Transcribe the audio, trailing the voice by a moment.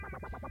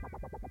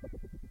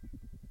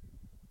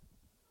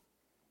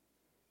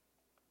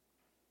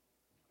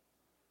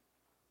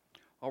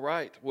All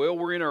right. Well,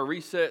 we're in our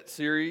Reset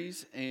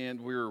series,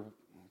 and we're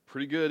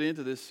pretty good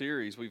into this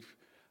series. We've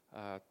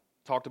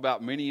talked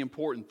about many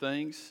important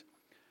things,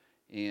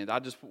 and I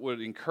just would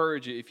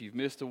encourage you, if you've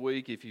missed a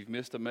week, if you've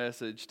missed a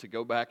message, to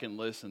go back and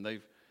listen.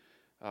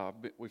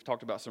 We've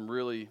talked about some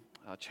really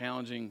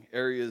challenging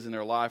areas in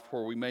their life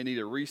where we may need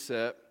a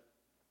reset.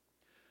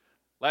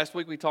 Last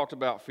week we talked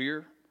about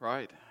fear,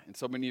 right? And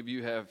so many of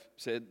you have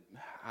said,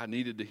 I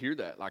needed to hear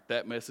that, like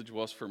that message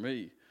was for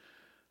me.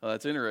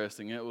 That's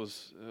interesting. It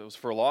was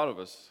for a lot of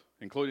us,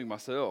 including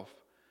myself.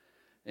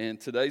 And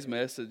today's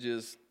message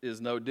is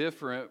no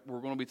different. We're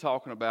going to be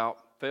talking about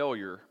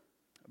failure.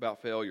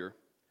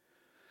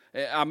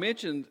 And I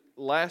mentioned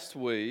last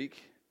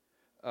week,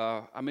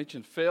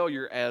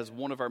 failure as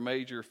one of our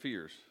major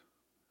fears.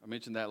 I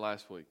mentioned that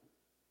last week.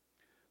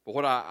 But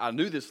what I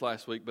knew this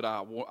last week, but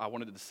I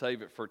wanted to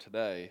save it for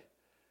today.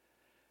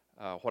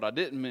 What I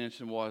didn't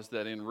mention was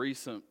that in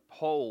recent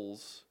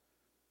polls,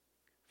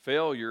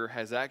 failure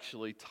has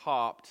actually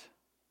topped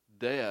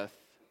death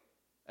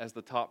as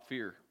the top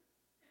fear.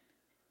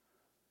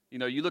 You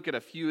know, you look at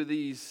a few of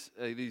these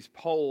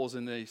polls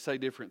and they say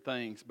different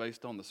things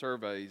based on the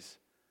surveys,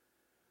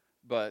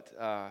 but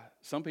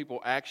some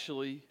people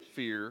actually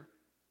fear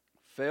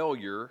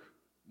failure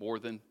more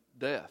than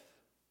death.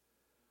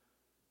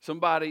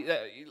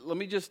 Let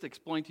me just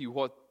explain to you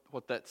what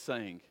that's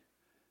saying.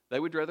 They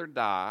would rather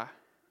die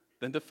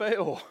than to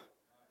fail,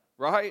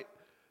 right?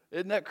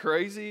 Isn't that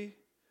crazy?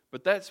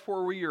 But that's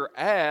where we are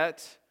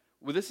at.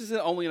 Well, this isn't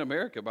only in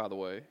America, by the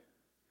way.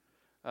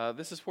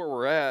 This is where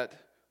we're at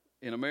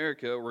in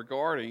America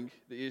regarding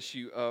the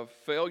issue of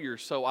failure.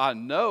 So I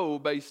know,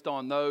 based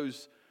on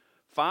those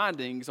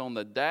findings on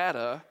the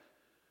data,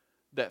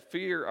 that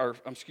failure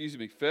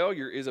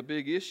is a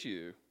big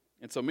issue.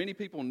 And so many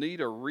people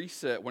need a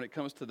reset when it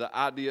comes to the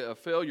idea of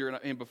failure.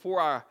 And before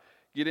I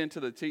get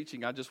into the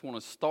teaching, I just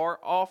want to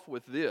start off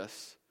with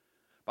this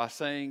by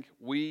saying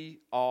we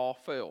all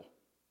fail.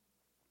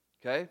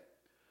 Okay?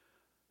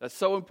 That's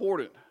so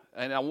important.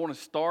 And I want to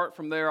start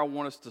from there. I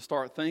want us to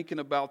start thinking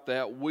about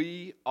that.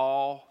 We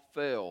all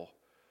fail.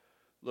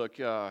 Look,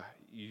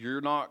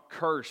 you're not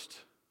cursed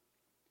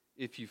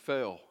if you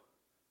fail.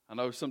 I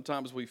know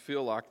sometimes we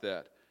feel like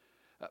that.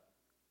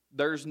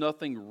 There's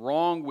nothing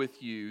wrong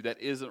with you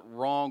that isn't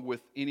wrong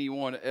with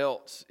anyone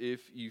else if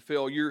you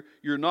fail.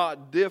 You're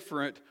not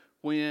different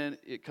when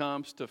it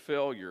comes to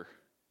failure.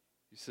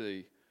 You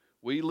see,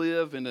 we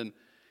live in an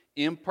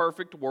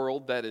imperfect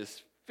world that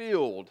is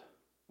filled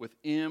with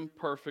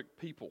imperfect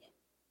people.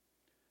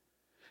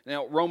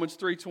 Now, Romans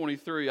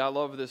 3:23, I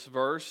love this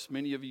verse.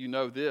 Many of you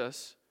know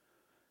this.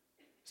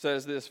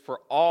 Says this, for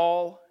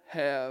all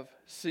have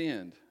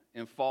sinned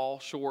and fall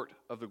short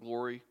of the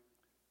glory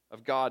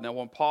of God. Now,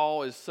 what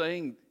Paul is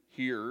saying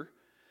here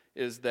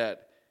is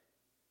that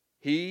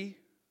he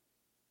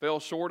fell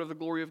short of the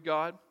glory of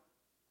God.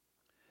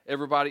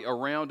 Everybody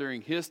around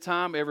during his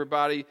time,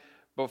 everybody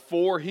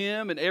before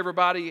him, and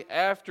everybody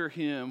after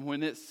him.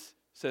 When it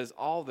says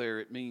all there,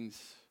 it means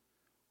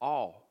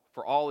all,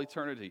 for all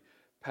eternity,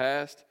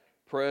 past,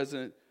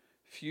 present,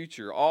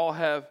 future. All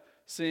have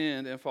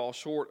sinned and fall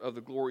short of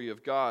the glory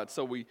of God.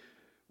 So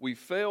we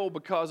fail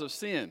because of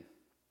sin.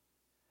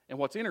 And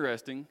what's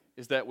interesting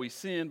is that we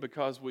sin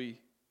because we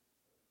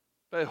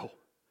fail.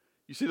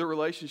 You see the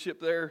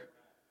relationship there?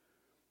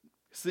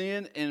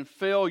 Sin and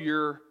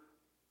failure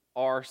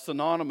are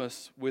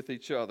synonymous with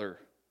each other.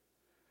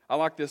 I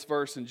like this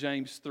verse in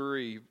James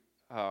 3,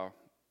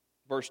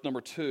 verse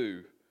number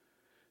 2.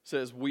 It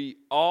says, we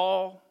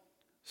all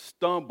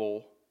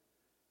stumble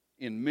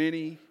in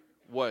many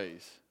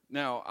ways.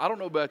 Now, I don't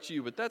know about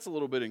you, but that's a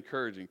little bit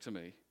encouraging to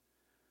me.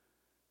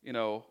 You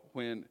know,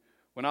 when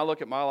I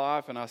look at my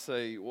life and I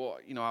say, well,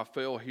 you know, I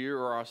fail here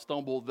or I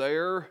stumble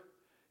there,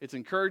 it's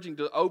encouraging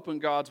to open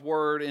God's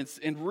Word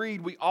and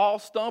read, we all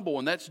stumble.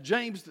 And that's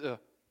James, the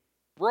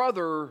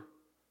brother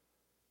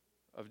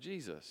of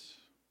Jesus,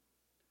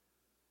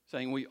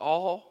 saying we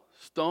all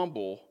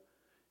stumble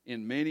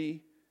in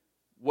many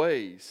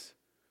ways.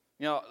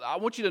 Now, I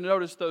want you to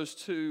notice those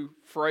two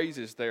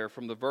phrases there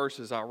from the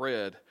verses I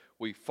read.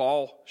 We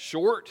fall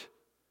short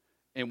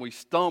and we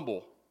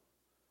stumble.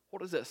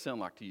 What does that sound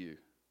like to you?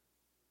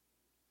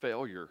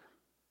 Failure.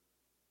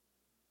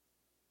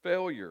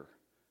 Failure.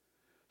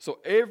 So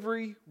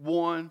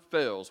everyone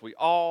fails. We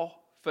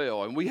all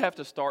fail, and we have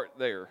to start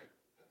there.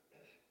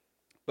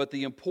 But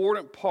the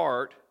important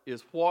part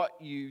is what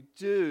you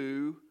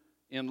do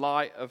in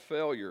light of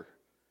failure.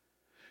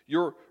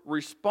 Your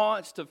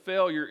response to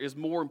failure is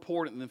more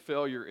important than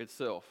failure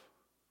itself,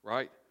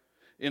 right?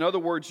 In other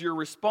words, your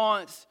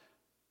response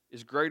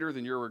is greater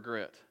than your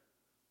regret.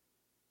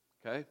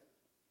 Okay?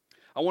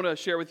 I want to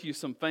share with you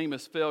some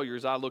famous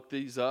failures. I looked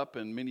these up,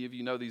 and many of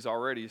you know these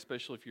already,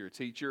 especially if you're a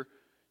teacher.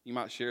 You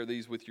might share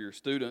these with your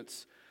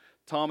students.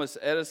 Thomas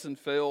Edison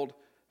failed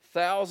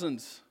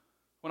thousands.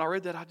 When I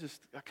read that, I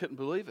couldn't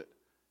believe it.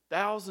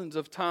 Thousands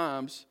of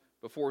times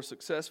before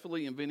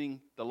successfully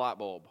inventing the light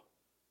bulb.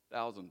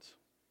 Thousands.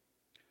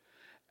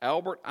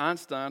 Albert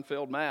Einstein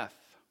failed math.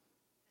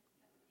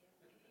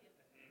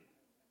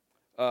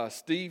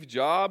 Steve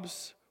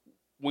Jobs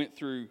went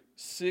through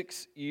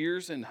 6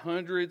 years and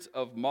hundreds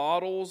of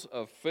models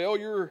of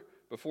failure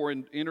before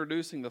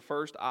introducing the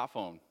first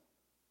iPhone.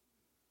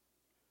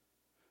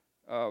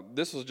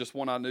 This was just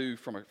one I knew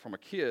from a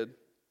kid.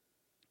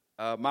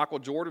 Michael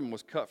Jordan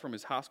was cut from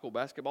his high school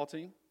basketball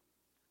team.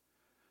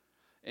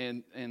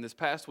 And this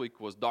past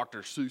week was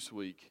Dr. Seuss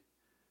week.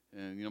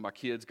 And, my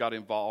kids got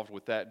involved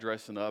with that,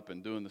 dressing up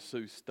and doing the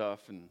Seuss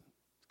stuff. And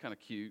it's kind of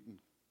cute. And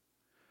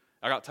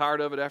I got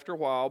tired of it after a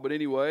while. But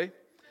anyway,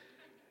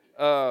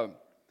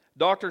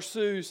 Dr.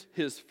 Seuss,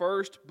 his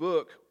first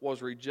book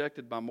was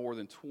rejected by more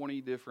than 20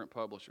 different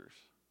publishers.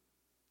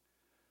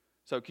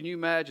 So can you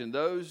imagine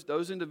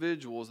those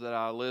individuals that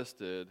I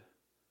listed,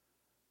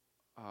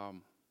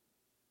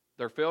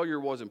 their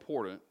failure was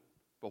important,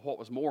 but what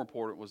was more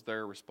important was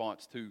their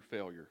response to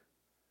failure,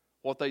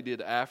 what they did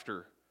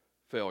after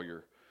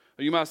failure.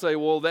 You might say,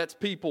 well, that's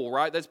people,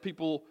 right? That's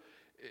people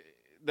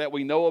that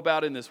we know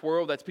about in this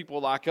world. That's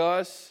people like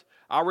us.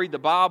 I read the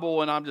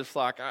Bible and I'm just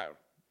like,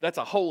 that's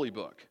a holy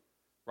book.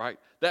 Right?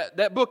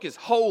 That book is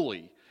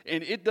holy,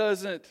 and it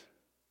doesn't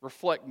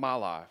reflect my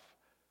life.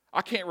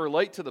 I can't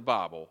relate to the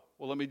Bible.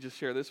 Well, let me just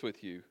share this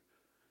with you.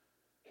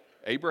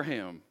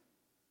 Abraham,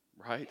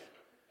 right?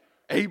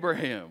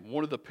 Abraham,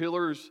 one of the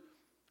pillars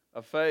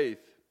of faith,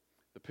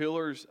 the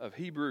pillars of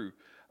Hebrew.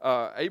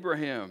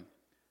 Abraham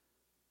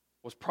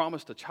was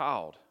promised a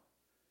child.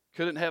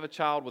 Couldn't have a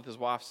child with his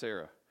wife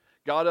Sarah.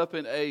 Got up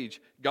in age,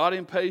 got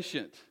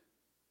impatient,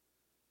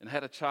 and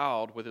had a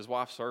child with his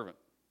wife's servant.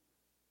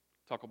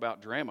 Talk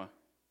about drama.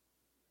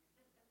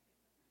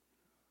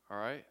 All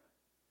right.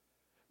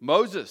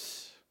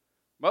 Moses,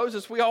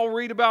 we all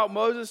read about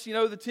Moses,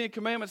 the Ten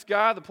Commandments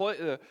guy,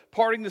 the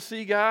parting the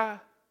sea guy,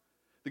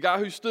 the guy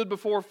who stood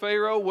before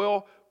Pharaoh.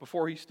 Well,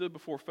 before he stood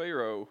before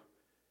Pharaoh,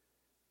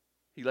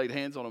 he laid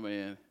hands on a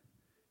man,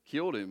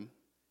 killed him,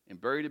 and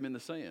buried him in the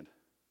sand.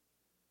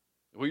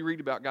 We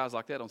read about guys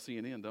like that on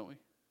CNN, don't we?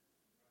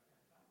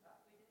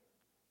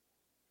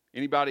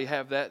 Anybody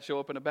have that show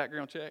up in a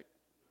background check?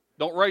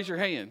 Don't raise your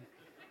hand.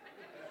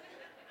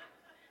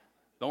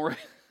 Don't raise.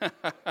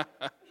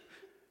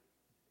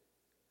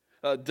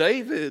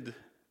 David,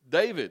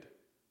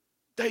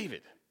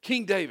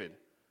 King David,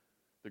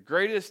 the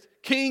greatest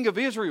king of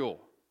Israel,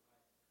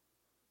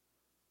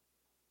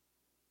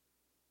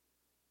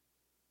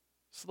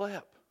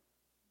 slept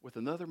with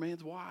another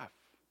man's wife,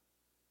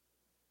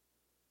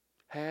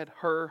 had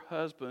her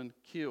husband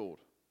killed,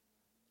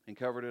 and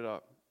covered it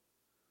up.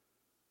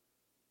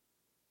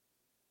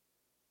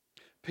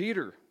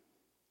 Peter,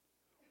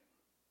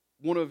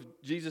 one of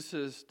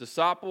Jesus'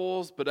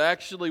 disciples, but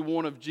actually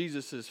one of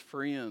Jesus'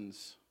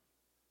 friends.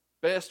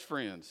 Best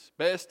friends,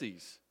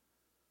 besties.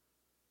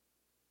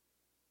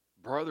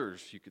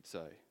 Brothers, you could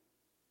say.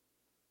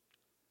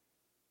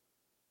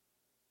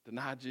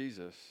 Denied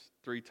Jesus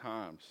 3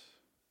 times.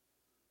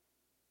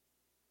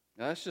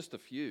 Now, that's just a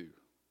few.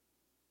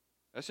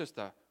 That's just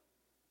the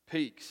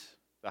peaks,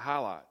 the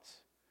highlights.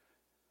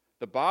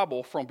 The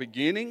Bible, from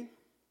beginning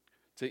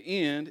to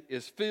end,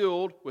 is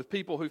filled with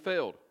people who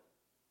failed.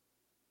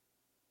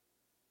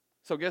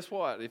 So guess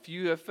what? If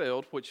you have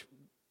failed, which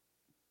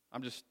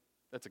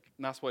that's a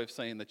nice way of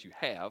saying that you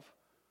have,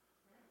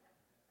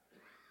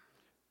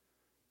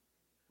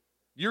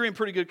 you're in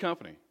pretty good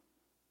company.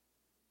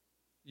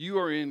 You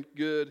are in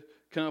good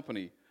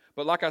company.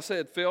 But like I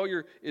said,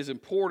 failure is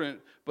important,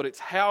 but it's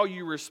how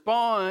you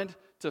respond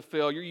to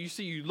failure. You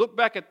see, you look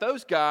back at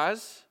those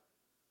guys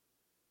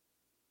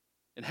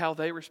and how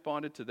they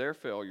responded to their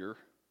failure.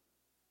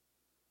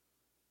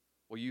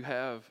 Well, you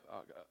have,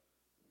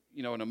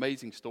 an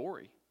amazing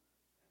story.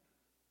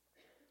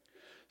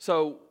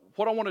 So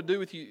what I want to do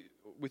with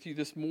you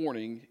this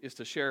morning is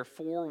to share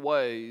 4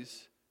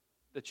 ways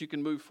that you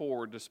can move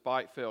forward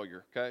despite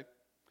failure, okay?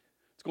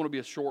 It's going to be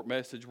a short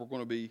message. We're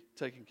going to be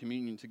taking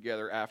communion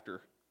together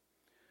after.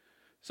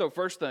 So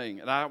first thing,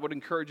 and I would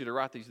encourage you to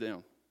write these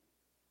down.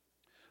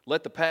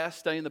 Let the past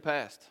stay in the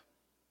past.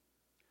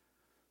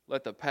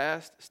 Let the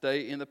past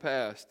stay in the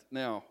past.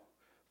 Now,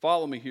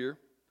 follow me here.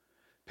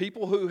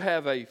 People who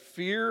have a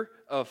fear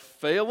of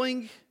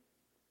failing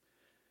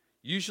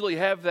usually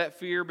have that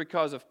fear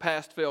because of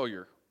past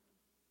failure.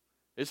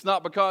 It's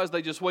not because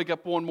they just wake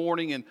up one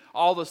morning and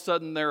all of a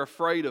sudden they're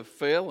afraid of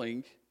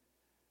failing.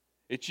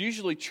 It's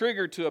usually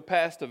triggered to a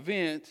past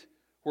event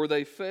where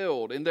they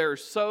failed. And there are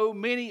so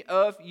many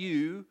of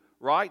you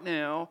right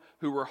now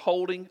who are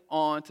holding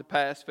on to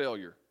past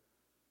failure.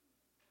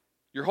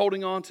 You're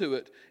holding on to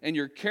it and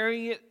you're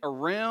carrying it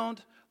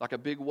around like a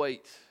big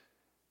weight.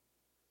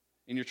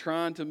 And you're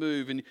trying to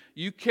move. And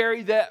you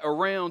carry that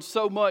around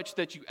so much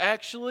that you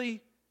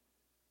actually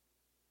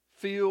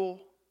feel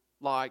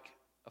like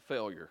a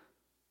failure.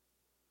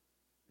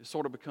 It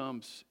sort of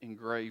becomes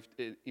engraved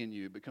in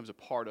you. It becomes a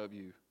part of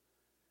you.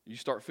 You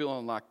start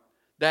feeling like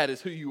that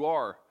is who you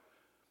are.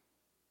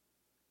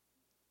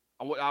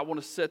 I want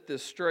to set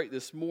this straight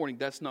this morning.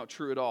 That's not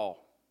true at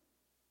all.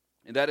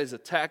 And that is a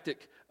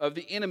tactic of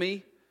the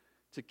enemy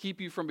to keep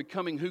you from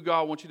becoming who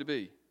God wants you to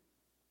be.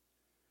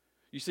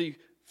 You see,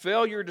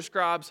 failure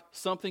describes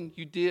something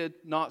you did,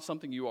 not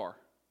something you are.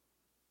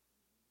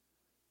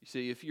 You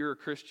see, if you're a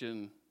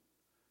Christian,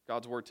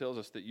 God's word tells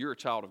us that you're a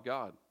child of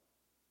God,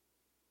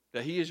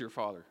 that He is your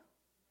Father.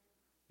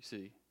 You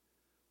see,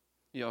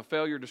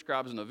 failure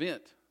describes an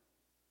event,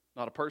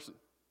 not a person.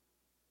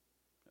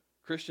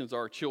 Christians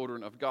are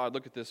children of God.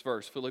 Look at this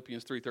verse,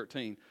 Philippians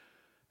 3:13.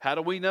 How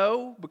do we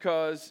know?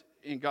 Because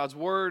in God's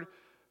word,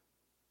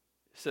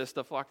 it says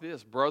stuff like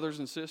this, brothers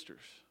and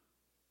sisters.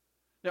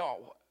 Now,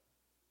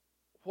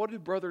 what do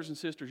brothers and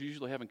sisters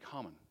usually have in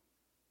common?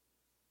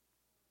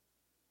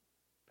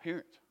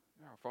 Parent,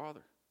 our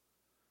Father.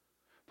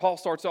 Paul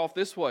starts off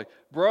this way,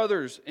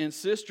 brothers and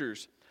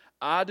sisters,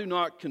 I do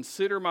not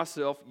consider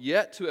myself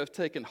yet to have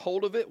taken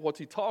hold of it. What's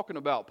he talking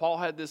about? Paul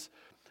had this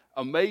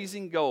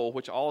amazing goal,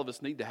 which all of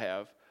us need to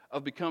have,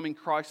 of becoming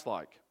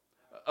Christ-like,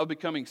 of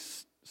becoming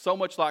so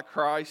much like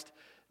Christ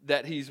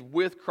that he's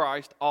with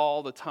Christ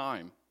all the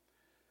time.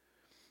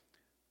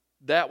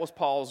 That was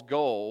Paul's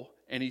goal,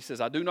 and he says,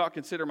 I do not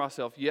consider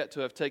myself yet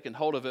to have taken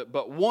hold of it,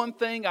 but one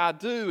thing I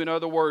do, in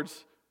other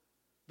words,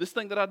 this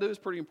thing that I do is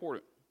pretty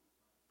important.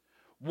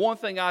 One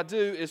thing I do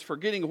is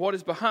forgetting what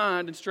is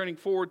behind and straining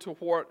forward to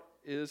what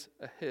is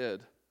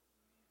ahead.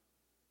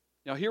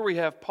 Now here we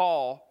have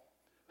Paul,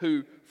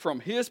 who from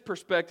his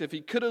perspective,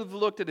 he could have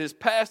looked at his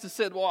past and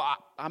said, well,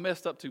 I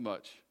messed up too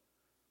much.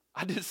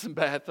 I did some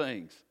bad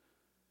things.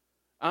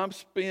 I'm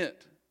spent.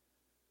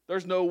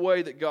 There's no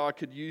way that God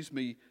could use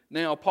me.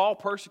 Now, Paul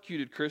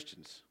persecuted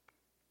Christians.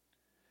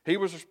 He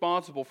was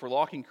responsible for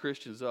locking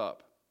Christians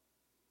up.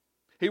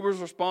 He was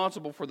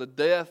responsible for the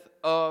death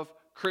of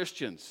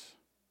Christians,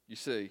 you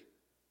see.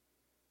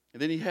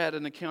 And then he had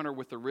an encounter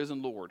with the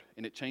risen Lord,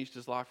 and it changed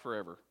his life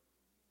forever.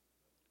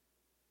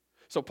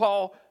 So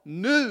Paul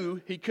knew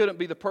he couldn't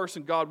be the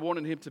person God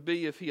wanted him to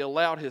be if he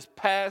allowed his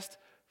past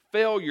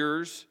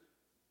failures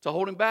to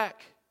hold him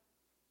back.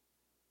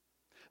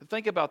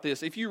 Think about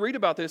this. If you read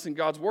about this in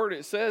God's Word,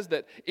 it says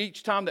that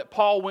each time that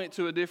Paul went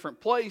to a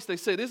different place, they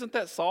said, isn't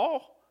that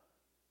Saul?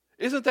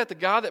 Isn't that the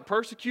guy that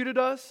persecuted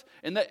us?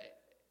 And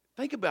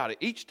think about it.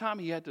 Each time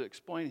he had to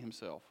explain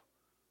himself.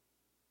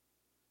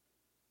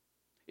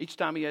 Each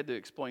time he had to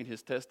explain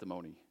his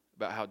testimony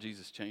about how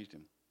Jesus changed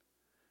him.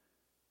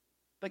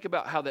 Think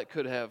about how that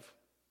could have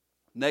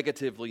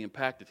negatively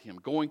impacted him,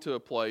 going to a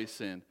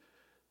place and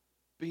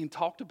being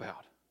talked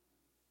about.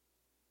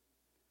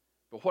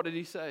 But what did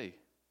he say?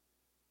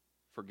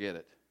 Forget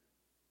it.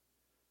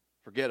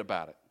 Forget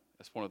about it.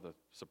 That's one of the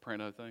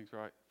soprano things,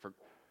 right?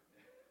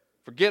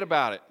 Forget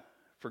about it.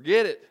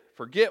 Forget it.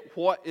 Forget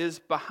what is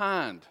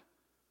behind.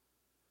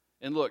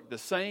 And look, the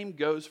same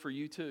goes for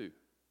you too.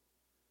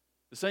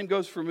 The same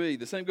goes for me.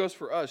 The same goes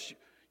for us.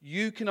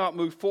 You cannot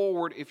move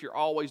forward if you're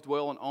always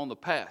dwelling on the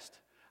past.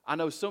 I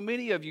know so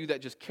many of you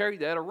that just carry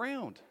that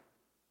around.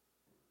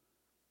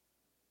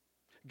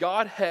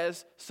 God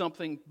has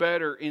something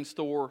better in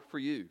store for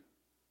you.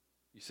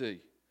 You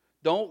see,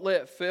 don't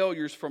let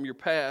failures from your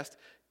past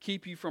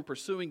keep you from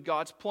pursuing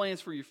God's plans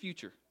for your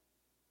future.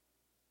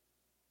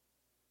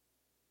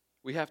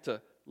 We have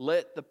to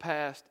let the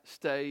past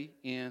stay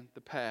in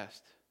the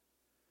past.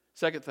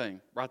 Second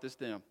thing, write this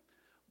down.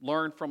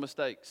 Learn from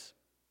mistakes.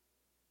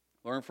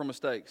 Learn from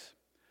mistakes.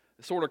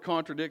 It sort of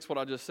contradicts what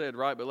I just said,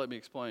 right? But let me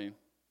explain.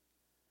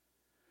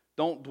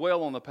 Don't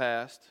dwell on the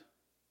past.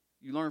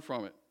 You learn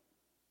from it.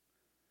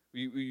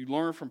 You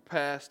learn from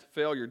past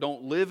failure.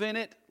 Don't live in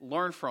it.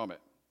 Learn from it.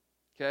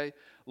 Okay?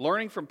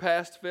 Learning from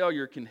past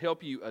failure can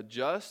help you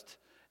adjust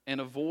and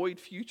avoid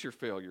future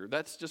failure.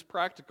 That's just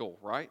practical,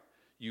 right?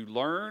 You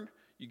learn,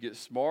 you get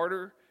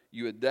smarter,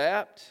 you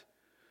adapt.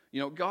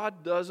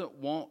 God doesn't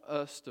want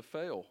us to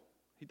fail.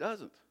 He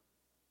doesn't.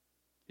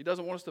 He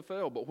doesn't want us to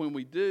fail. But when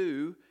we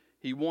do,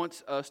 He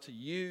wants us to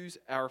use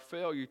our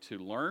failure to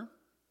learn,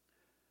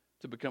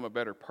 to become a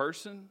better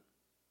person,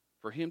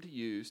 for Him to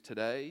use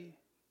today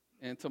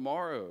and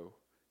tomorrow.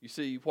 You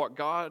see,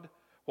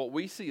 what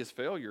we see as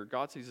failure,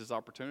 God sees as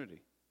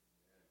opportunity.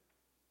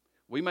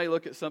 We may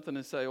look at something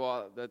and say,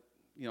 well,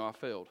 I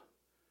failed.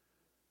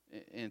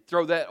 And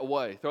throw that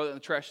away. Throw that in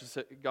the trash.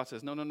 God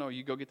says, no,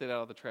 you go get that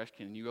out of the trash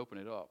can and you open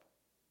it up.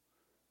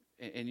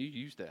 And you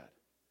use that.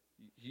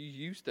 You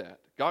use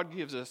that. God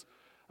gives us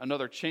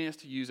another chance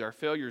to use our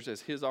failures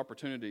as His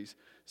opportunities.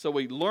 So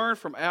we learn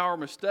from our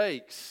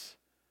mistakes.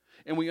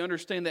 And we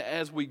understand that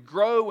as we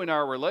grow in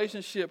our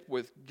relationship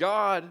with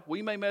God,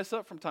 we may mess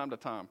up from time to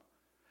time.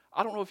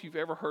 I don't know if you've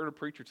ever heard a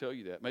preacher tell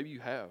you that. Maybe you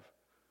have.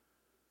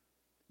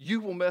 You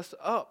will mess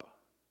up.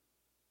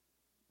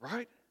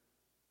 Right?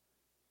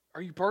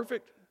 Are you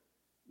perfect?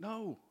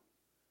 No.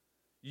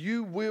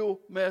 You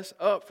will mess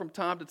up from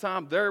time to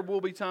time. There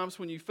will be times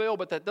when you fail,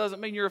 but that doesn't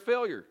mean you're a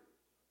failure.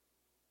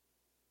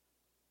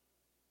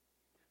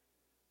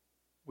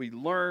 We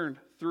learn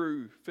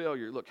through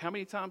failure. Look, how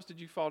many times did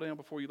you fall down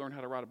before you learned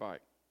how to ride a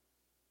bike?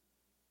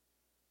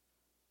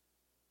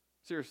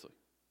 Seriously.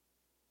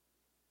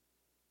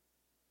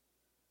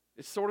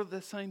 It's sort of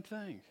the same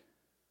thing.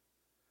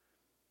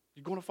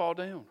 You're going to fall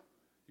down.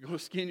 You're going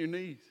to skin your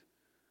knees.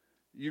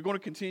 You're going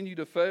to continue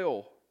to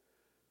fail.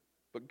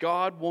 But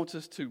God wants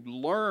us to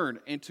learn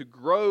and to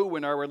grow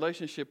in our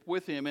relationship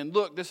with Him. And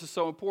look, this is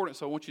so important,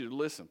 so I want you to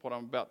listen to what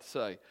I'm about to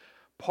say.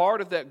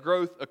 Part of that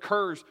growth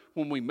occurs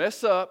when we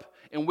mess up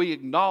and we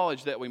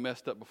acknowledge that we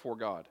messed up before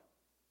God.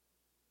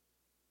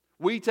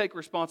 We take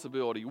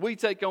responsibility. We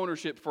take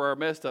ownership for our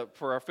messed up,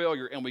 for our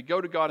failure, and we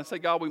go to God and say,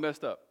 God, we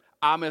messed up.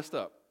 I messed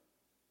up.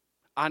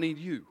 I need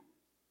you.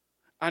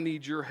 I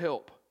need your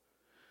help.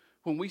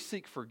 When we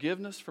seek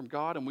forgiveness from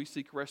God and we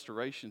seek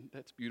restoration,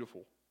 that's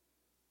beautiful.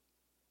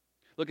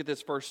 Look at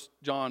this, 1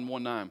 John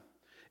 1:9.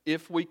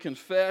 If we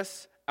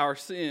confess our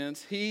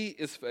sins, He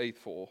is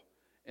faithful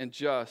and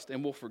just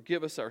and will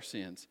forgive us our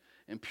sins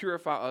and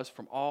purify us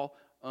from all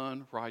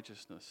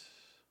unrighteousness.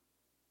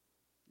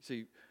 You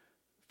see,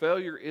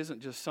 failure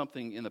isn't just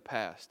something in the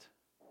past,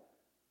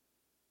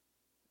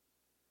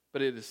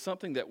 but it is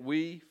something that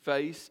we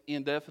face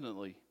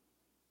indefinitely.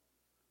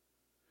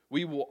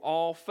 We will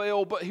all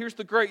fail, but here's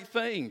the great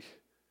thing.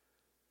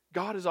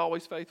 God is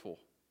always faithful.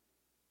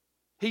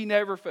 He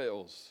never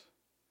fails.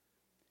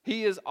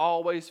 He is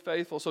always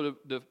faithful. So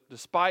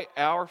despite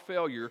our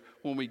failure,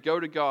 when we go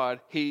to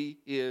God, He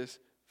is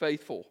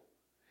faithful.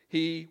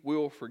 He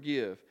will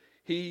forgive.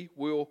 He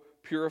will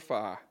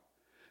purify.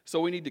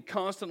 So we need to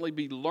constantly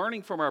be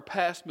learning from our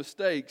past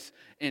mistakes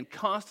and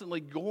constantly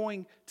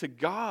going to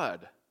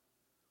God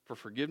for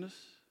forgiveness,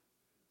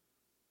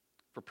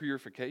 for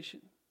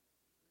purification.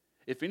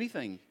 If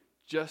anything,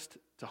 just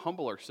to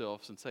humble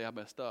ourselves and say, I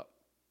messed up.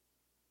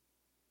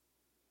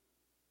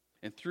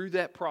 And through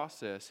that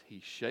process,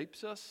 He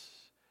shapes us,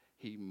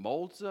 He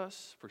molds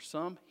us. For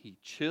some, He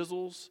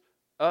chisels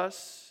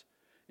us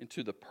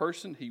into the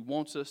person He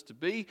wants us to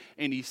be,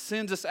 and He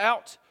sends us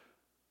out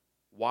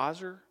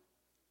wiser,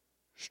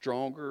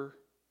 stronger,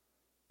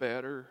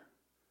 better,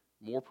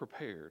 more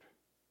prepared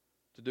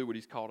to do what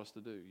He's called us to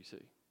do, you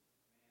see.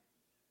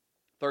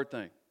 Third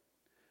thing,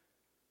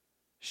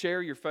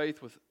 share your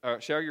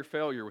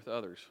failure with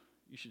others.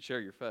 You should share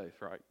your faith,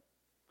 right?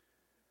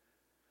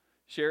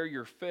 Share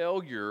your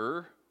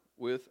failure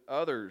with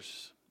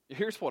others.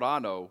 Here's what I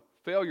know.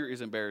 Failure is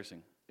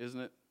embarrassing,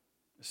 isn't it?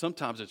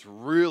 Sometimes it's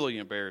really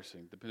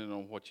embarrassing, depending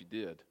on what you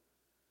did.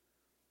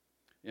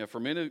 You know, for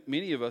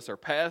many of us, our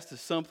past is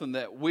something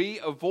that we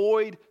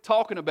avoid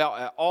talking about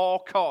at all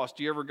costs.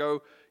 Do you ever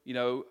go,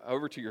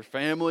 over to your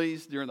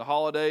families during the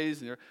holidays,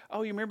 and you're,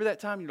 oh, you remember that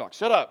time? And you're like,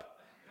 shut up.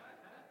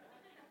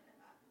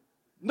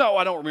 No,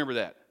 I don't remember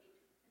that.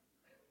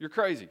 You're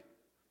crazy.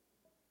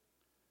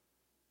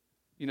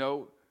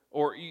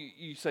 Or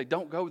you say,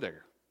 don't go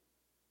there.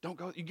 Don't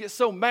go. You get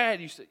so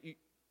mad, you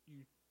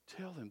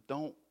tell them,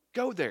 don't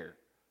go there.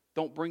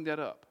 Don't bring that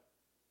up.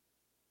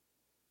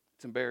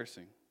 It's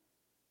embarrassing.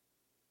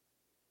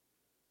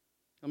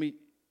 Let me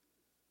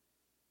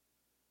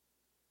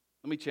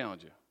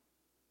challenge you.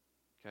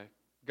 Okay?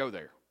 Go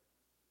there.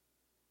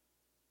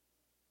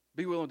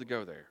 Be willing to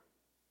go there.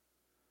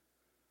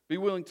 Be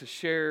willing to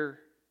share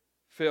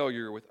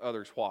failure with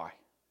others. Why?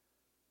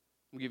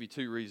 I'll give you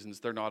 2 reasons.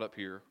 They're not up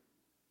here,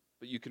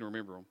 but you can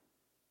remember them.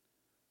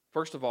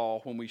 First of all,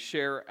 when we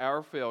share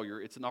our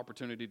failure, it's an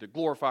opportunity to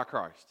glorify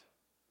Christ.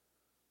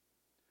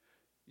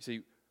 You see,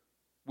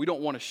 we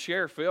don't want to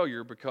share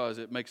failure because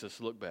it makes us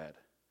look bad.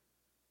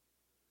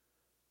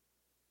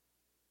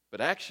 But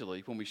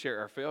actually, when we share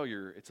our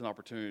failure, it's an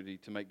opportunity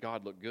to make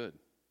God look good.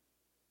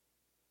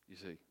 You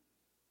see,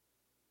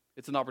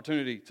 it's an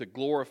opportunity to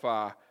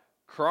glorify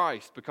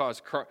Christ,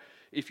 because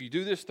if you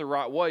do this the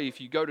right way, if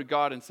you go to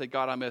God and say,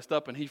 God, I messed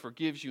up, and He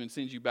forgives you and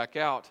sends you back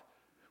out,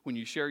 when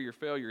you share your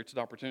failure, it's an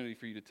opportunity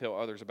for you to tell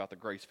others about the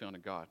grace found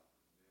in God.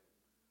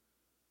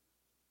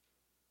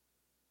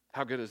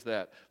 How good is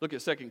that? Look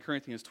at 2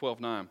 Corinthians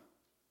 12:9.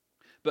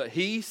 But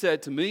He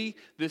said to me,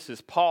 this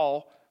is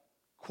Paul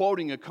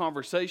quoting a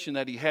conversation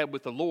that he had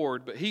with the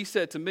Lord, but he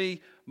said to me,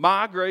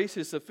 my grace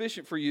is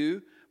sufficient for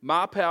you.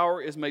 My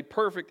power is made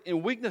perfect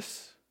in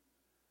weakness.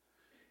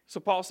 So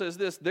Paul says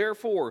this,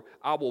 therefore,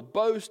 I will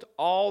boast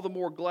all the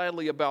more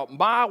gladly about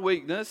my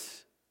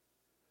weakness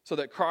so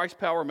that Christ's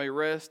power may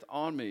rest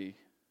on me. You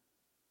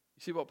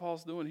see what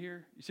Paul's doing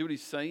here? You see what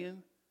he's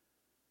saying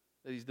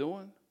that he's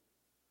doing?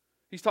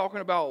 He's talking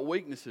about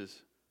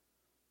weaknesses.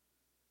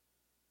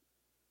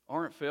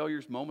 Aren't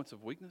failures moments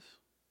of weakness?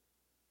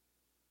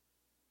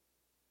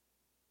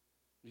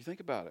 You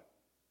think about it.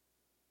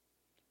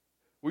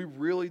 We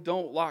really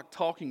don't like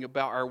talking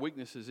about our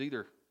weaknesses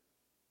either.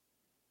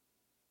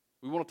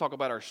 We want to talk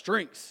about our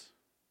strengths,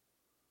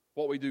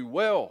 what we do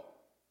well,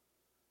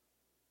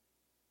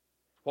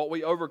 what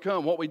we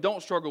overcome, what we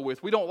don't struggle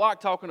with. We don't like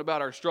talking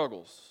about our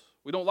struggles.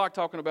 We don't like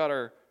talking about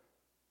our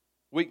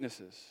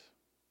weaknesses.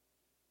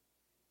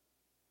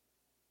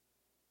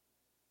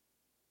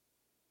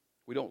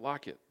 We don't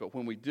like it, but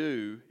when we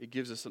do, it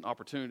gives us an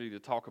opportunity to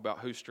talk about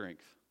whose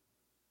strength?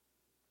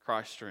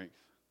 Christ's strength,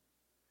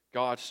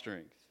 God's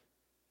strength.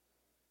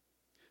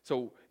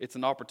 So it's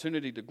an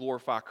opportunity to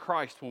glorify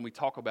Christ when we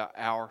talk about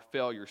our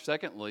failure.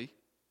 Secondly,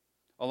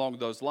 along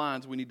those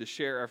lines, we need to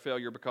share our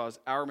failure because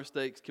our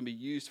mistakes can be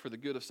used for the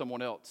good of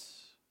someone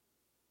else.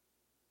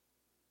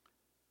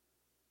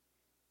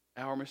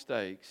 our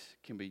mistakes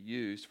can be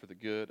used for the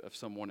good of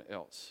someone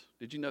else.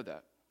 Did you know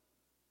that?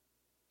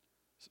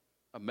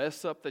 A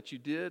mess up that you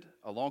did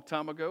a long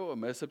time ago, a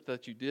mess up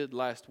that you did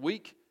last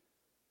week,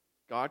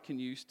 God can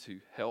use to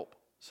help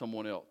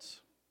someone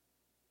else.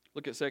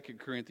 Look at 2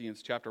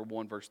 Corinthians chapter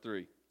 1, verse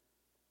 3.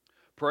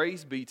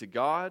 Praise be to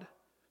God,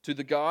 to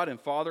the God and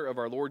Father of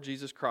our Lord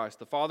Jesus Christ,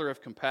 the Father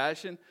of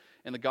compassion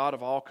and the God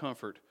of all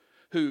comfort,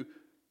 who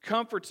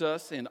comforts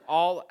us in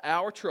all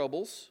our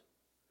troubles,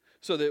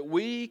 so that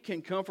we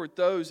can comfort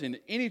those in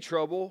any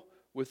trouble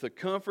with the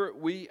comfort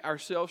we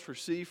ourselves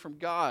receive from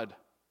God.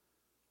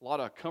 A lot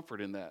of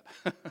comfort in that,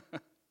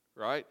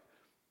 right?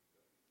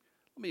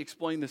 Let me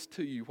explain this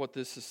to you, what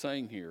this is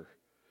saying here.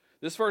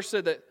 This verse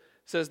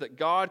says that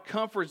God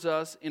comforts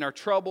us in our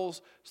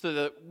troubles so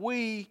that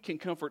we can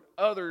comfort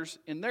others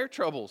in their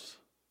troubles.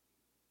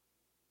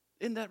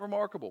 Isn't that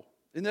remarkable?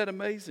 Isn't that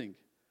amazing?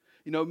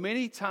 You know,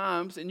 many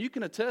times, and you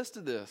can attest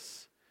to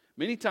this,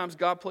 many times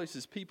God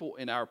places people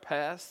in our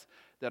past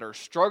that are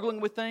struggling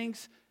with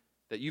things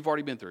that you've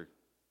already been through,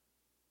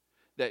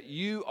 that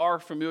you are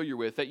familiar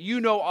with, that you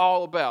know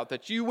all about,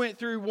 that you went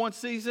through one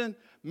season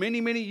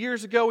many, many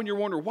years ago and you're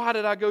wondering, why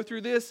did I go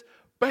through this?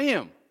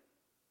 Bam!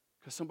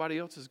 Because somebody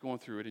else is going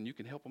through it and you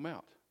can help them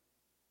out.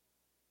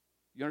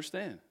 You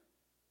understand?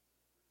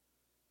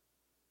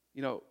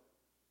 You know,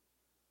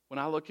 when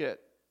I look at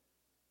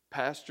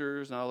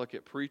pastors and I look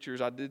at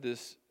preachers, I did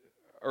this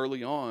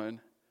early on,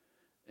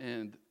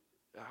 and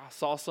I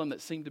saw some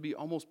that seemed to be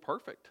almost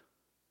perfect.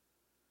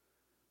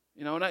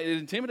 You know, and it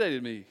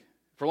intimidated me.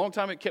 For a long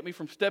time, it kept me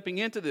from stepping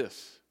into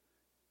this.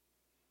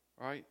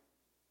 Right?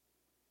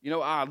 You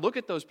know, I look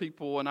at those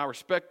people and I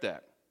respect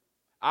that.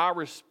 I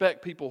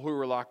respect people who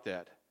are like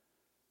that.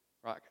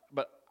 Right?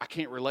 But I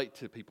can't relate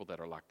to people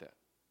that are like that.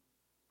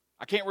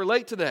 I can't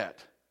relate to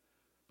that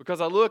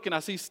because I look and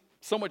I see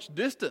so much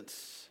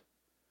distance.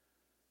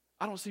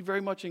 I don't see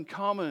very much in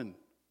common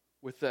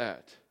with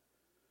that.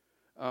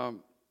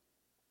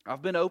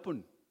 I've been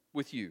open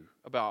with you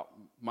about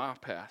my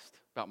past,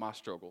 about my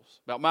struggles,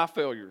 about my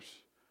failures.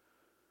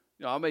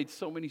 You know, I made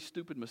so many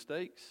stupid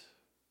mistakes,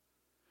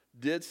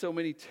 did so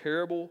many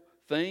terrible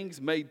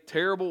things, made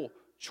terrible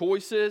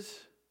choices,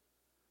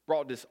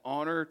 brought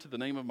dishonor to the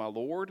name of my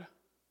Lord.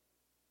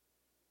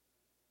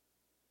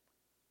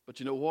 But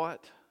you know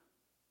what?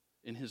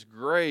 In His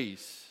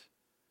grace,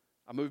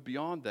 I moved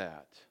beyond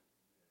that.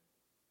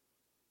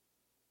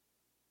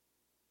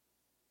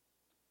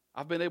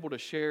 I've been able to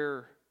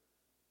share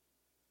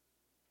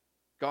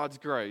God's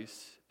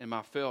grace and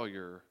my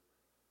failure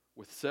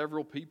with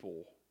several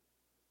people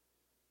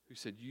who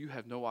said, you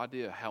have no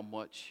idea how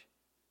much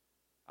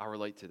I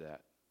relate to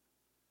that.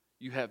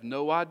 You have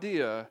no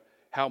idea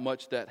how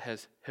much that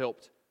has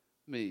helped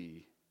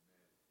me.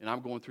 And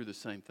I'm going through the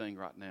same thing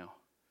right now.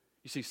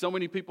 You see, so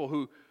many people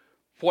who,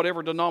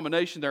 whatever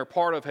denomination they're a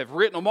part of, have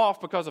written them off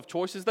because of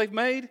choices they've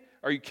made.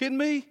 Are you kidding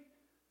me?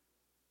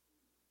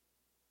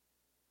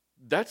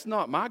 That's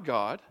not my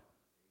God.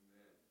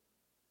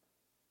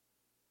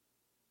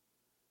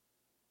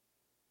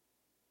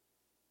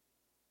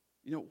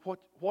 You know,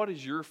 what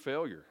is your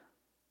failure?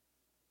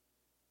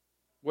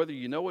 Whether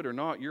you know it or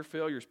not, your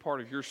failure is part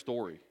of your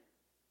story.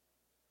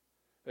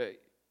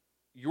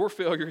 Your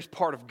failure is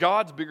part of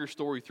God's bigger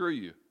story through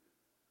you.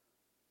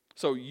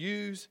 So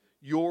use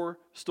your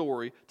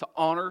story to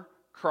honor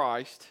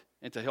Christ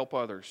and to help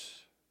others.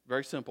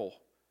 Very simple.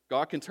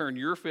 God can turn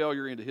your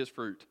failure into His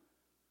fruit.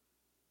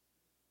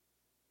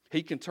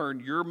 He can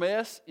turn your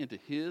mess into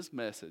His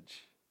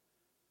message.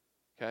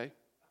 Okay?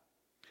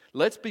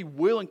 Let's be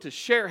willing to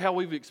share how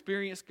we've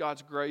experienced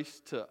God's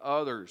grace to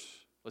others.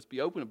 Let's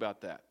be open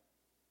about that.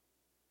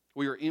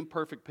 We are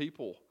imperfect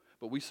people,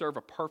 but we serve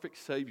a perfect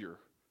Savior.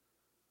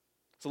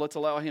 So let's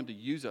allow Him to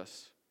use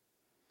us.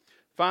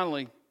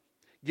 Finally,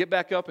 get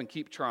back up and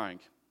keep trying.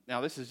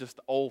 Now, this is just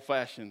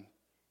old-fashioned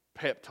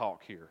pep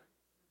talk here.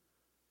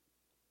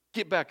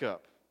 Get back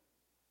up.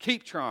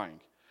 Keep trying.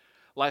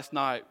 Last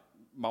night,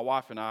 my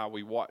wife and I,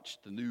 we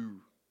watched the new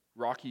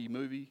Rocky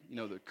movie, you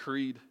know, the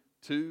Creed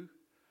 2.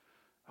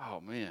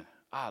 Oh, man,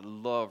 I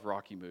love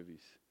Rocky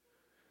movies.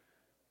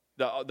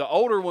 The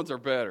older ones are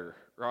better,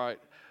 right?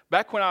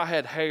 Back when I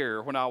had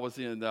hair, when I was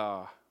in,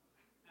 I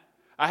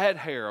had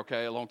hair,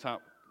 okay, a long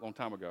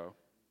time ago.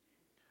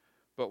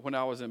 But when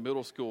I was in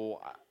middle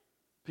school,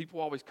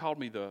 people always called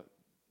me the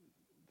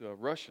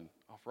Russian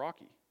off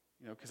Rocky,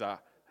 you know, because I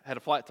had a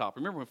flat top.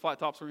 Remember when flat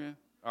tops were in?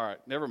 All right,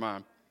 never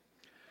mind.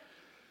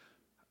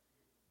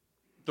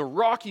 The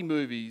Rocky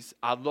movies,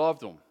 I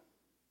loved them.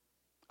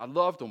 I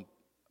loved them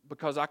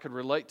because I could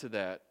relate to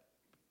that,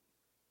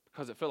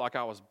 because it felt like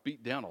I was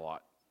beat down a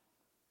lot.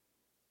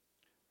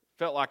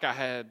 Felt like I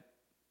had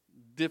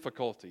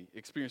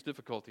experienced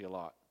difficulty a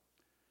lot.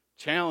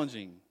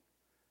 Challenging,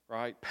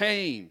 right?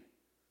 Pain.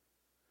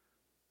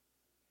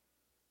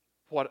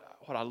 What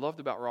I loved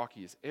about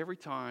Rocky is every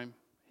time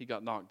he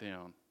got knocked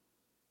down,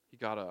 he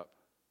got up.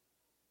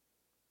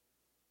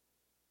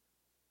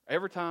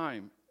 Every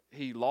time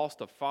he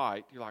lost a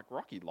fight, you're like,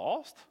 Rocky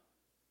lost?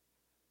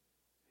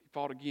 He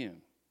fought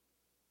again.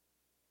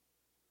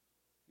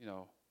 You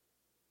know,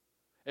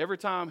 Every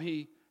time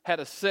he had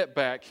a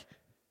setback,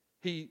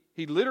 he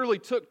literally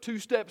took 2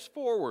 steps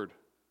forward.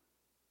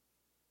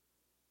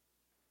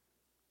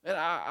 And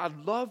I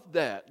love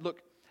that.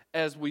 Look,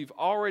 as we've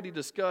already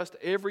discussed,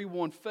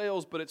 everyone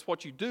fails, but it's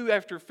what you do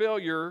after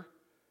failure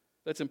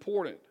that's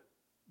important.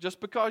 Just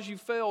because you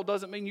fail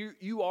doesn't mean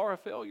you are a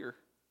failure.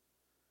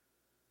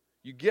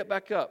 You get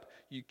back up.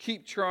 You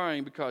keep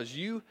trying because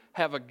you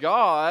have a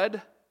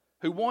God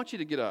who wants you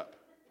to get up.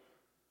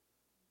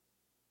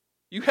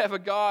 You have a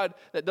God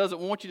that doesn't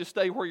want you to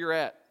stay where you're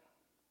at.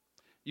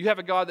 You have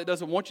a God that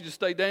doesn't want you to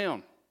stay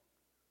down.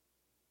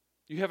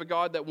 You have a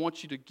God that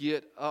wants you to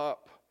get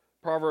up.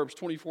 Proverbs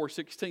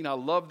 24:16, I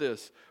love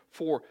this.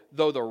 For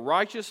though the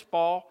righteous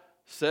fall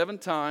 7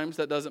 times,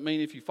 that doesn't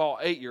mean if you fall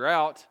 8, you're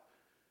out.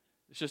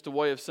 It's just a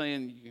way of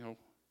saying,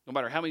 no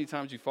matter how many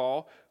times you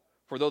fall,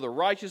 for though the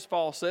righteous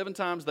fall 7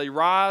 times, they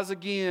rise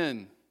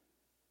again.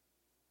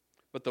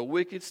 But the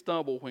wicked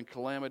stumble when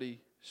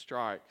calamity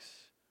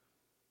strikes.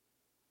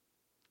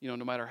 No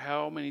matter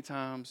how many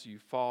times you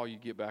fall, you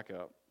get back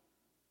up.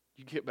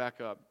 You get back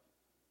up.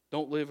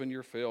 Don't live in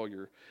your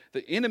failure.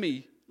 The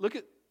enemy,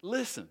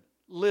 listen,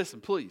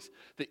 please.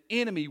 The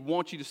enemy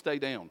wants you to stay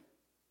down.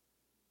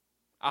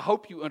 I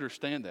hope you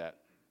understand that.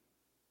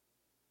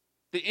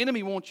 The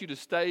enemy wants you to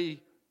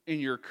stay in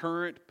your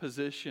current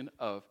position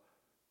of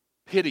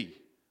pity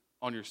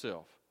on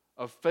yourself,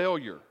 of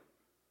failure,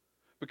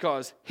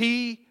 because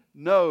he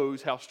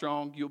knows how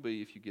strong you'll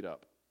be if you get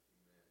up.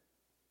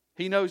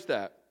 He knows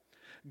that.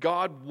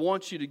 God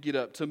wants you to get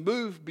up, to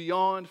move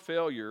beyond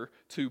failure,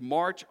 to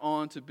march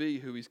on to be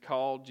who He's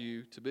called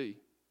you to be.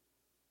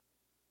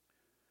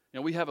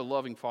 Now, we have a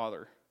loving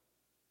Father.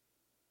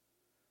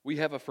 We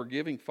have a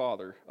forgiving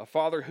Father, a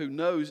Father who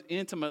knows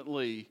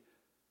intimately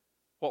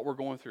what we're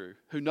going through,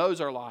 who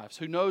knows our lives,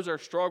 who knows our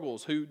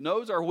struggles, who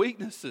knows our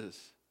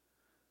weaknesses.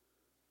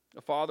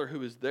 A Father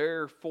who is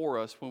there for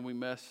us when we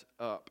mess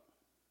up.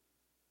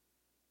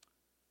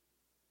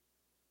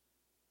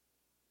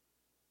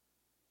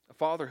 A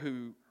Father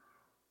who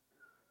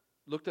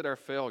looked at our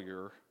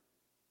failure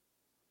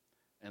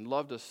and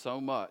loved us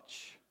so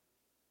much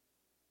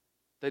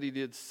that He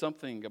did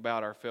something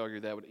about our failure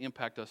that would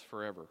impact us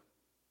forever.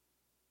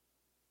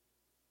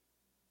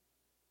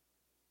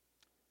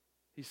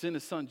 He sent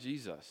His Son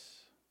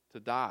Jesus to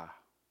die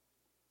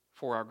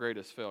for our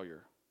greatest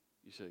failure,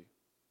 you see.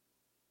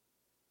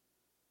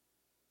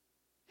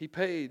 He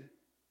paid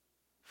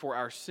for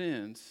our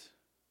sins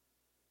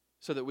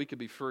so that we could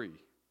be free.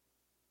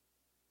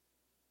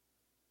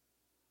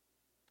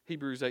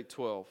 Hebrews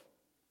 8:12.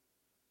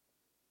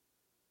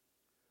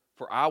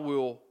 For I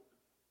will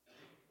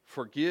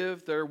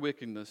forgive their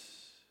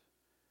wickedness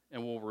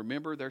and will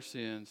remember their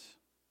sins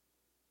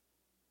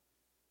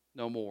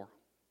no more.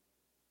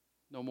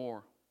 No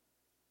more.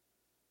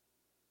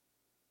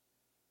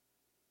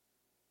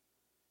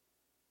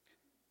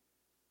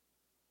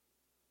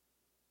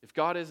 If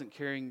God isn't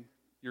carrying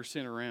your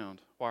sin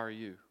around, why are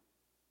you?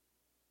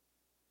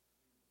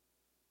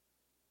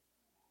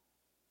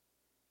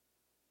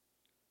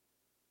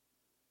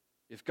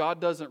 If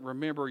God doesn't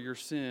remember your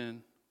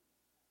sin,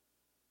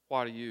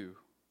 why do you?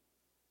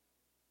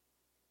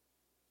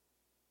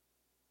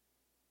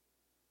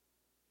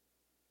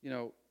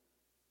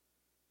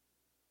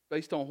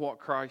 Based on what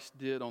Christ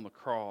did on the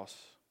cross,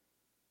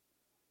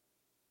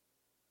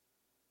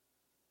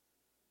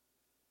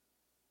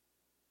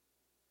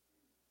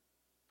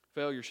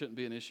 failure shouldn't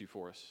be an issue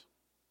for us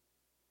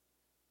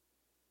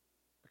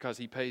because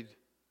He paid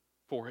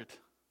for it.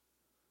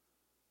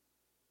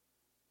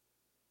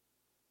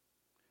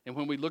 And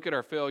when we look at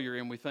our failure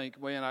and we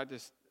think, man,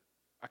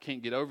 I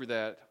can't get over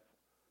that.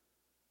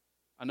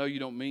 I know you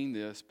don't mean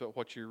this, but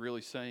what you're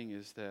really saying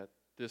is that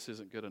this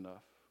isn't good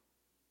enough.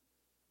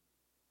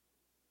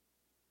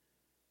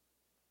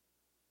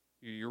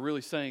 You're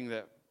really saying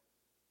that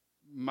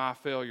my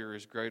failure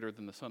is greater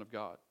than the Son of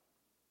God.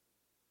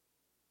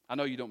 I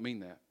know you don't mean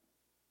that.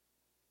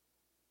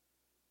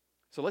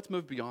 So let's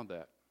move beyond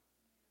that.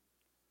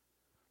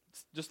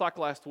 Just like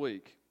last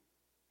week,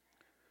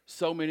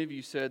 so many of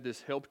you said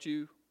this helped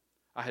you.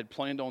 I had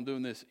planned on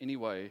doing this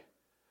anyway.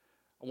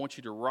 I want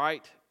you to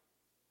write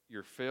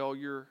your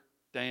failure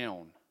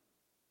down.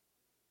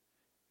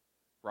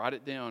 Write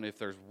it down. If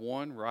there's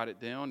one, write it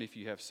down. If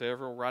you have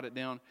several, write it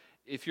down.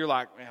 If you're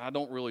like, man, I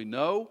don't really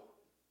know,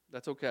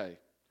 that's okay.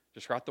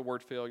 Just write the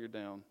word failure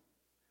down.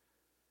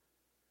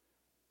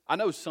 I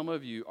know some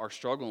of you are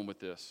struggling with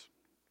this,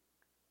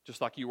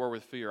 just like you were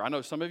with fear. I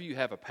know some of you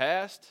have a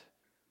past,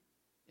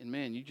 and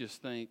man, you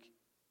just think,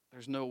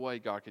 there's no way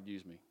God could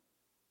use me.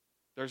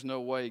 There's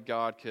no way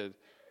God could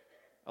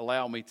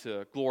allow me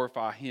to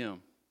glorify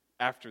Him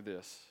after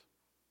this.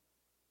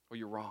 Well,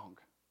 you're wrong.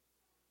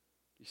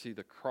 You see,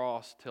 the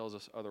cross tells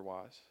us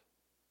otherwise.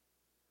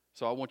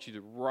 So I want you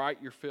to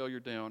write your failure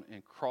down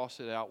and cross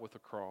it out with a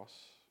cross.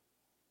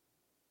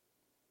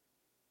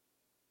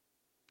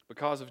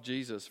 Because of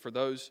Jesus, for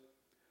those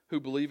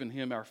who believe in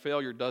Him, our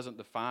failure doesn't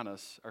define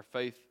us. Our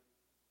faith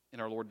in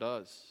our Lord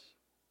does.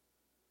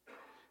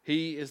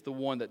 He is the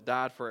one that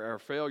died for our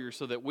failure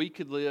so that we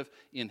could live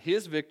in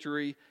His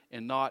victory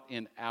and not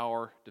in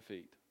our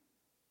defeat.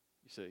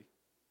 You see?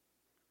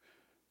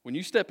 When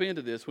you step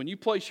into this, when you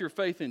place your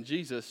faith in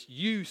Jesus,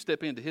 you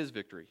step into His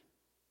victory,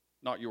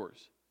 not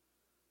yours.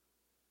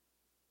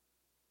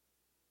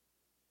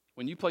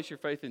 When you place your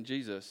faith in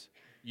Jesus,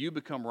 you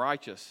become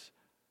righteous,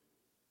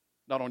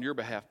 not on your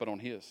behalf, but on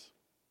His.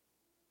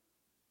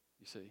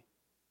 You see?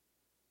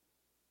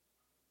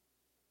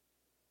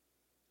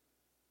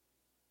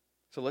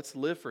 So let's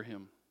live for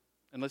Him.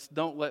 And let's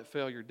don't let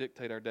failure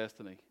dictate our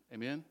destiny.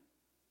 Amen?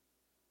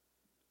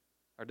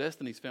 Our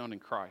destiny is found in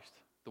Christ,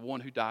 the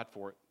one who died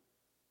for it.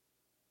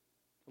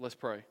 Let's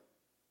pray.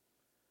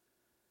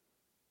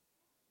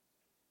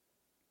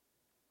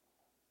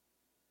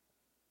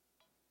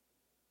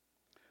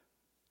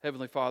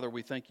 Heavenly Father,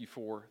 we thank You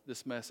for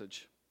this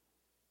message.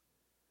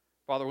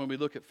 Father, when we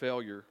look at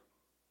failure,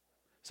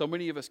 so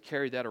many of us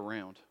carry that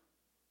around.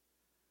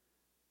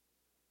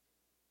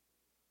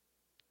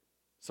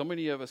 So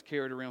many of us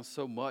carry it around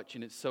so much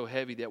and it's so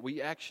heavy that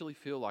we actually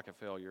feel like a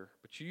failure.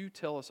 But You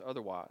tell us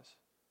otherwise.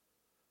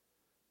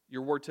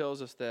 Your word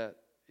tells us that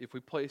if we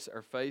place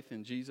our faith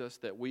in Jesus,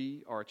 that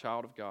we are a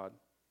child of God.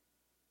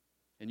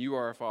 And You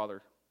are our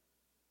Father.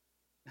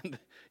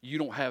 You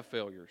don't have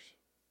failures.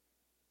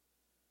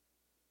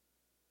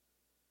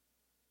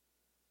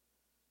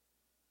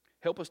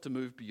 Help us to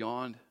move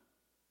beyond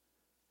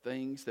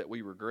things that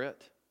we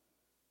regret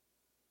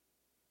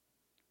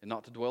and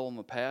not to dwell on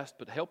the past,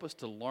 but help us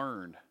to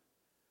learn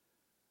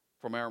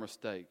from our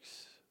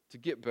mistakes, to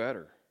get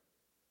better,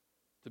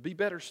 to be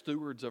better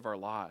stewards of our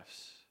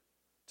lives,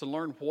 to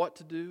learn what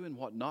to do and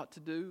what not to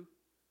do.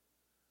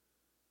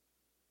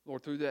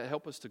 Lord, through that,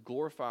 help us to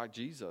glorify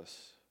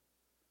Jesus.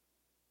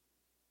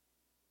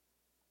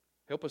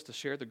 Help us to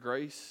share the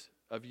grace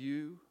of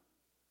You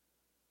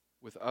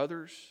with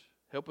others.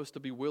 Help us to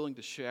be willing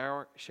to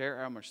share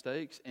our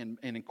mistakes and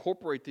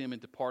incorporate them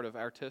into part of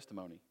our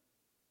testimony.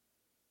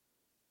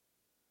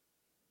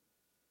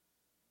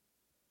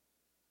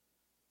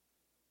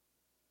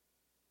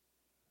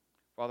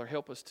 Father,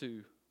 help us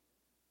to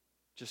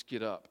just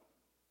get up.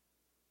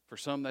 For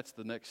some, that's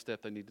the next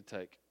step they need to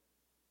take,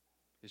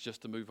 is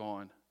just to move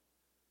on.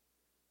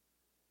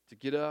 To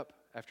get up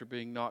after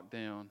being knocked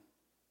down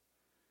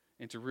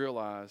and to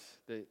realize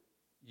that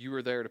You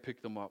are there to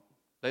pick them up.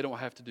 They don't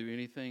have to do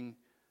anything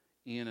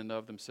in and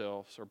of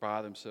themselves or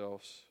by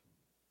themselves.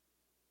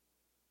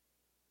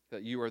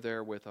 That You are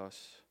there with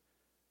us.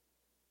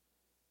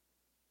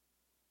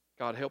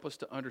 God, help us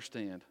to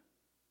understand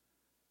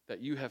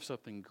that You have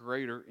something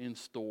greater in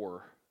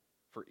store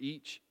for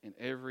each and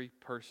every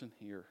person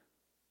here.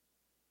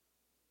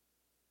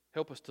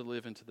 Help us to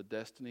live into the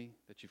destiny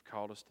that You've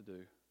called us to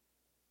do.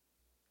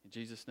 In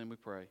Jesus' name we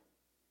pray.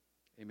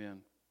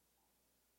 Amen.